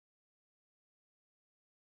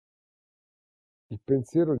Il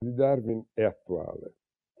pensiero di Darwin è attuale,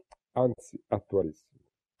 anzi attualissimo.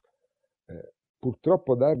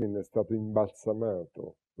 Purtroppo Darwin è stato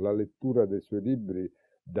imbalsamato. La lettura dei suoi libri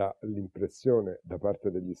dà l'impressione da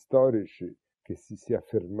parte degli storici che si sia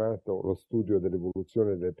fermato lo studio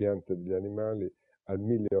dell'evoluzione delle piante e degli animali al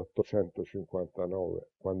 1859,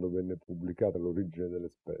 quando venne pubblicata L'origine delle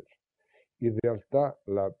specie. In realtà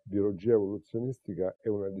la biologia evoluzionistica è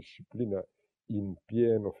una disciplina in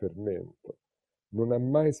pieno fermento. Non ha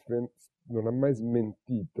mai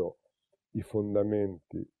smentito i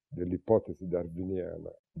fondamenti dell'ipotesi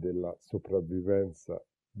darwiniana della sopravvivenza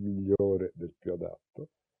migliore del più adatto,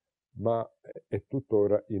 ma è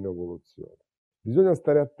tuttora in evoluzione. Bisogna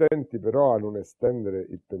stare attenti però a non estendere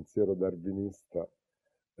il pensiero darwinista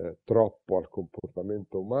troppo al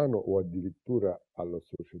comportamento umano o addirittura alla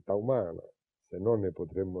società umana, se no ne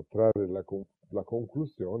potremmo trarre la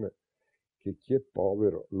conclusione che chi è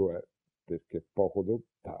povero lo è perché è poco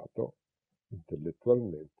dotato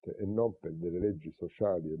intellettualmente e non per delle leggi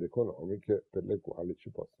sociali ed economiche per le quali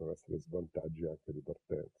ci possono essere svantaggi anche di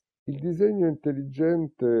partenza. Il disegno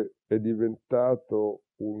intelligente è diventato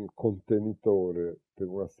un contenitore per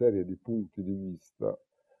una serie di punti di vista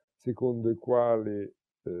secondo i quali,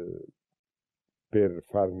 per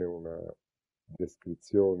farne una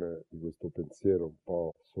descrizione di questo pensiero un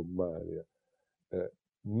po' sommaria,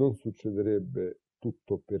 non succederebbe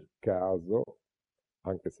tutto per caso,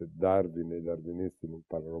 anche se Darwin e i darwinisti non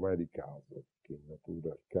parlano mai di caso, che in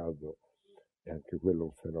natura il caso è anche quello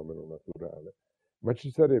un fenomeno naturale, ma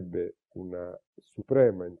ci sarebbe una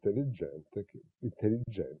suprema intelligenza che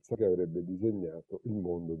avrebbe disegnato il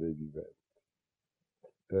mondo dei viventi.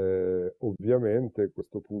 Ovviamente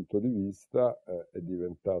questo punto di vista è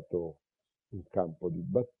diventato un campo di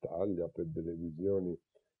battaglia per delle visioni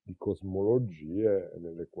di cosmologie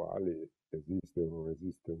nelle quali esiste o non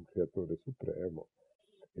esiste un creatore supremo,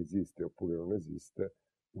 esiste oppure non esiste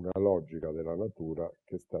una logica della natura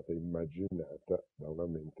che è stata immaginata da una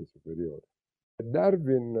mente superiore.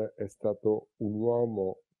 Darwin è stato un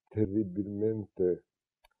uomo terribilmente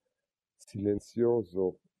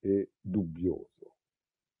silenzioso e dubbioso,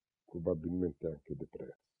 probabilmente anche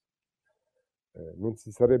depresso. Non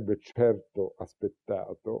si sarebbe certo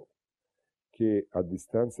aspettato che a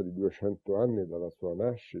distanza di 200 anni dalla sua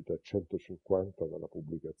nascita e 150 dalla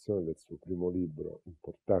pubblicazione del suo primo libro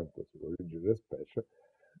importante sull'origine delle specie,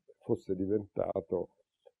 fosse diventato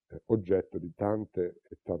oggetto di tante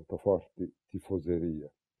e tanto forti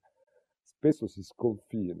tifoserie. Spesso si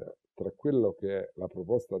sconfina tra quello che è la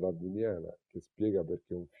proposta darwiniana che spiega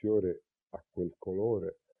perché un fiore ha quel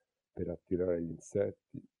colore per attirare gli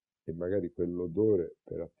insetti e magari quell'odore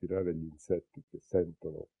per attirare gli insetti che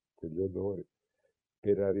sentono quegli odori,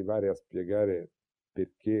 per arrivare a spiegare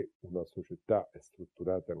perché una società è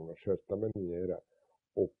strutturata in una certa maniera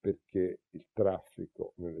o perché il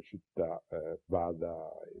traffico nelle città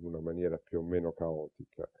vada in una maniera più o meno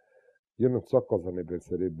caotica. Io non so cosa ne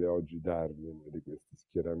penserebbe oggi Darwin di questi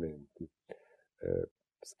schieramenti.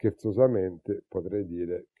 Scherzosamente potrei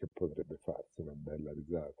dire che potrebbe farsi una bella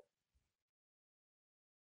risata.